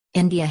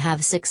India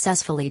have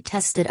successfully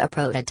tested a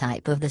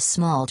prototype of the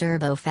small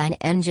turbofan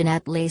engine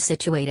at Leh,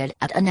 situated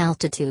at an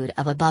altitude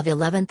of above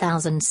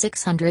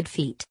 11,600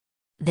 feet.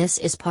 This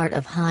is part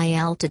of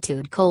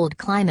high-altitude cold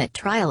climate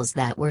trials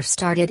that were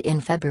started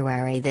in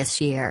February this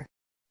year.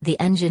 The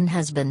engine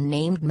has been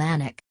named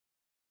Manik.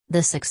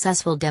 The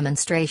successful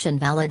demonstration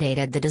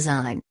validated the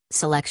design,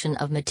 selection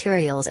of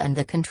materials and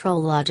the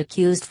control logic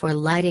used for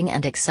lighting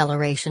and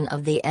acceleration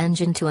of the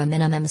engine to a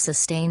minimum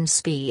sustained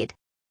speed.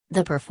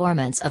 The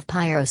performance of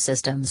pyro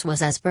systems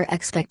was as per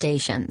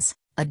expectations,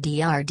 a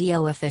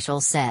DRDO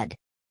official said.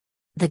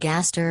 The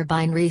Gas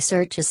Turbine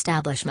Research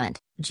Establishment,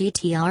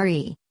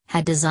 GTRE,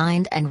 had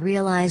designed and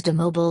realized a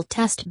mobile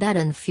test bed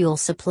and fuel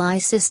supply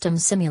system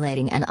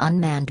simulating an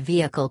unmanned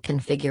vehicle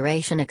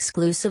configuration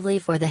exclusively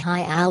for the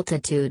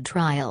high-altitude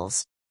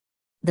trials.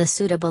 The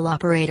suitable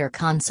operator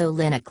console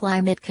in a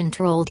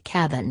climate-controlled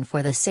cabin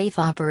for the safe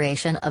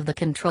operation of the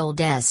control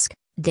desk,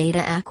 data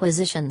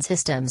acquisition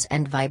systems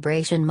and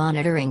vibration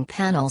monitoring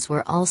panels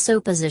were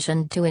also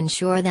positioned to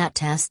ensure that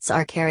tests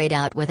are carried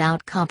out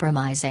without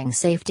compromising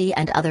safety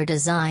and other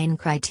design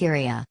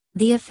criteria,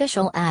 the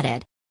official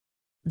added.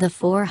 The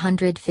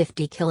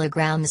 450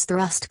 kg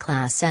thrust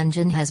class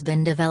engine has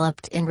been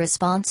developed in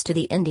response to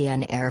the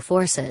Indian Air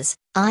Force's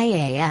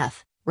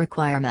IAF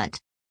requirement.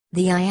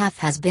 The IAF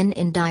has been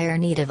in dire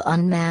need of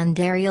unmanned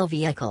aerial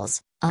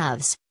vehicles,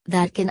 UAVs,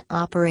 that can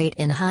operate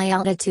in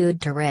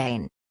high-altitude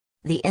terrain.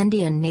 The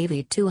Indian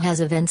Navy too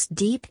has evinced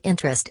deep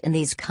interest in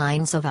these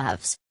kinds of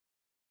UAVs.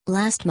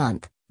 Last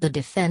month, the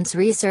Defense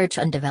Research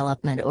and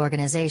Development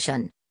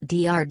Organization,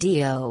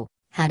 DRDO,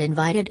 had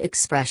invited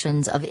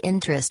expressions of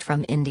interest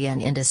from Indian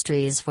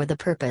industries for the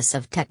purpose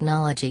of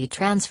technology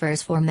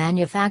transfers for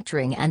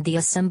manufacturing and the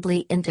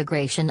assembly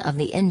integration of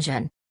the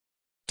engine.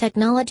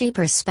 Technology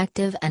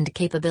Perspective and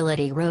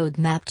Capability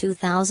Roadmap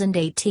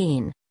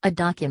 2018, a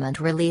document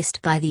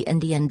released by the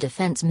Indian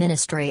Defence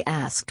Ministry,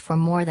 asked for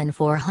more than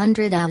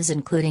 400 UAVs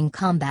including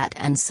combat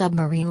and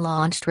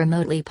submarine-launched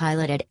remotely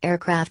piloted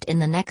aircraft in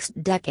the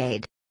next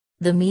decade.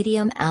 The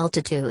medium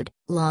altitude,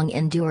 long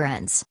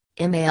endurance,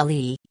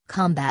 MALE,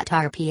 combat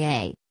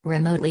RPA,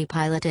 remotely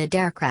piloted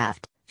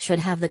aircraft, should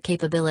have the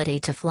capability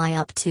to fly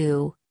up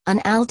to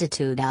an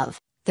altitude of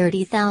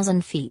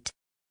 30,000 feet.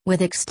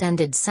 With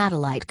extended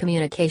satellite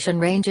communication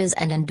ranges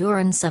and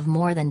endurance of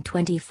more than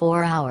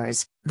 24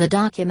 hours, the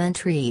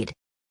document read.